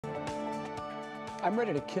I'm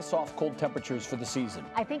ready to kiss off cold temperatures for the season.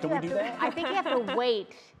 I think Can we do that? I think you have to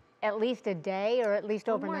wait at least a day or at least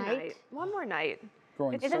overnight. One more night.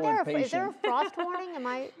 Is there a frost warning? Am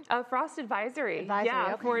I? A frost advisory.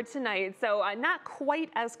 Yeah, okay. for tonight. So not quite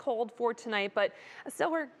as cold for tonight, but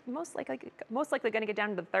still we're most likely going to get down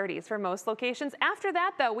to the 30s for most locations. After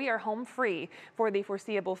that, though, we are home free for the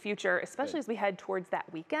foreseeable future, especially as we head towards that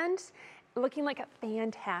weekend. Looking like a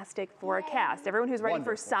fantastic forecast. Everyone who's ready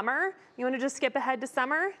for summer, you want to just skip ahead to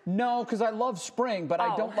summer? No, because I love spring, but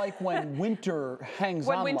I don't like when winter hangs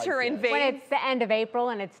on like this. invades. When it's the end of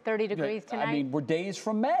April and it's 30 degrees tonight. I mean, we're days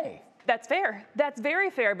from May. That's fair. That's very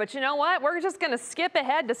fair. But you know what? We're just going to skip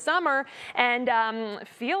ahead to summer and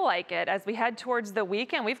feel like it as we head towards the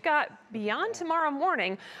weekend. We've got beyond tomorrow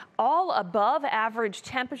morning all above average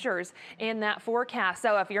temperatures in that forecast.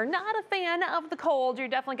 So if you're not a fan of the cold, you're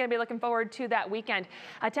definitely going to be looking forward to that weekend.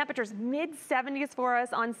 Temperatures mid-70s for us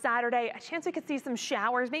on Saturday. A chance we could see some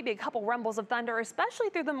showers, maybe a couple rumbles of thunder, especially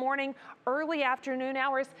through the morning, early afternoon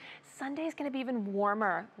hours. Sunday is going to be even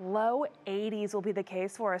warmer. Low 80s will be the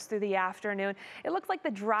case for us through the afternoon. It looks like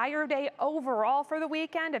the drier day overall for the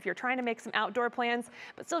weekend if you're trying to make some outdoor plans,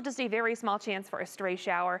 but still just a very small chance for a stray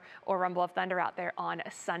shower or rumble of thunder out there on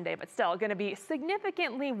Sunday. But still going to be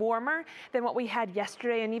significantly warmer than what we had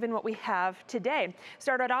yesterday and even what we have today.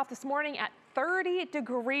 Started off this morning at 30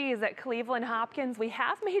 degrees at Cleveland Hopkins. We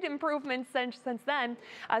have made improvements since then.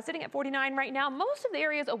 Sitting at 49 right now. Most of the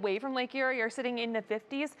areas away from Lake Erie are sitting in the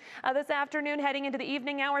 50s this afternoon, heading into the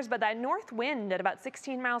evening hours. But that north wind at about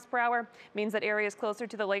 16 miles per hour means that areas closer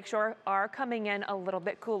to the lakeshore are coming in a little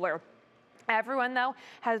bit cooler. Everyone, though,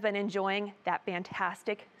 has been enjoying that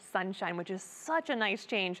fantastic sunshine, which is such a nice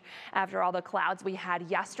change after all the clouds we had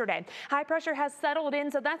yesterday. High pressure has settled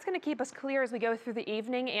in, so that's going to keep us clear as we go through the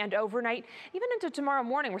evening and overnight. Even into tomorrow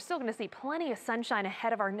morning, we're still going to see plenty of sunshine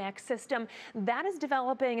ahead of our next system. That is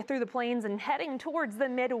developing through the plains and heading towards the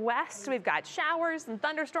Midwest. We've got showers and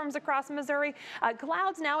thunderstorms across Missouri.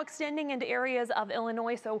 Clouds now extending into areas of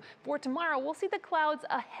Illinois. So for tomorrow, we'll see the clouds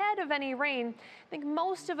ahead of any rain. I think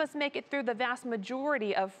most of us make it through the vast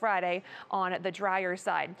majority of Friday on the drier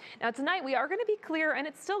side. Now tonight we are going to be clear and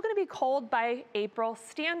it's still going to be cold by April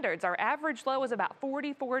standards. Our average low is about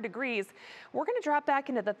 44 degrees. We're going to drop back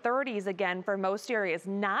into the 30s again for most areas.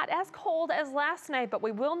 Not as cold as last night, but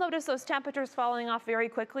we will notice those temperatures falling off very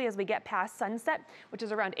quickly as we get past sunset, which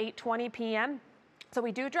is around 8:20 p.m. So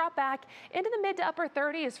we do drop back into the mid to upper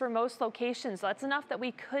 30s for most locations. So that's enough that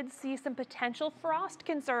we could see some potential frost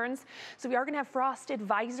concerns. So we are going to have frost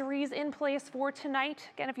advisories in place for tonight.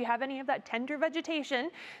 Again, if you have any of that tender vegetation,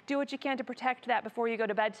 do what you can to protect that before you go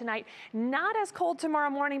to bed tonight. Not as cold tomorrow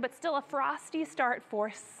morning, but still a frosty start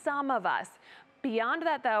for some of us. Beyond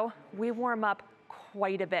that, though, we warm up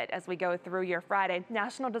quite a bit as we go through your Friday.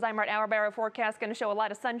 National Design Mart hour by hour forecast going to show a lot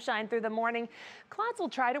of sunshine through the morning. Clouds will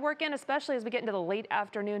try to work in, especially as we get into the late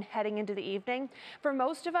afternoon heading into the evening. For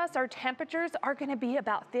most of us, our temperatures are going to be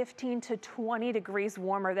about 15 to 20 degrees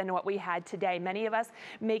warmer than what we had today. Many of us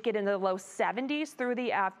make it in the low 70s through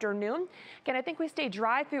the afternoon. Again, I think we stay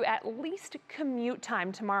dry through at least commute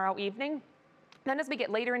time tomorrow evening. Then as we get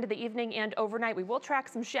later into the evening and overnight, we will track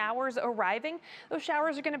some showers arriving. Those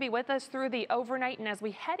showers are going to be with us through the overnight. And as we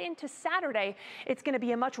head into Saturday, it's going to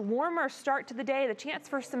be a much warmer start to the day. The chance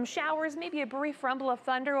for some showers, maybe a brief rumble of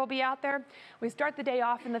thunder will be out there. We start the day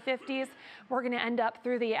off in the 50s. We're going to end up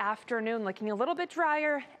through the afternoon looking a little bit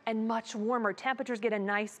drier and much warmer. Temperatures get a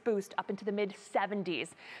nice boost up into the mid 70s.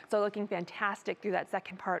 So looking fantastic through that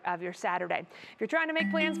second part of your Saturday. If you're trying to make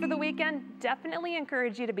plans for the weekend, definitely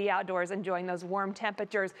encourage you to be outdoors enjoying those warm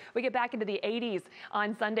temperatures. We get back into the 80s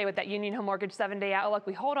on Sunday with that Union Home Mortgage 7-day outlook.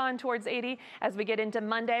 We hold on towards 80 as we get into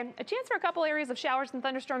Monday. A chance for a couple areas of showers and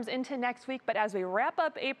thunderstorms into next week, but as we wrap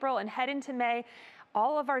up April and head into May,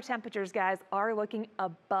 all of our temperatures, guys, are looking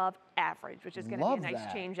above average, which is going to be a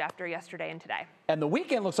nice change after yesterday and today. And the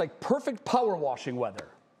weekend looks like perfect power washing weather.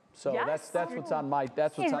 So yes. that's what's on my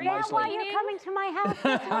slate. Is that why you're coming to my house?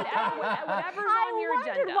 Whatever's on your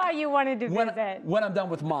agenda. I wondered why you wanted to visit. When I'm done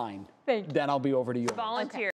with mine, then I'll be over to you. Volunteer.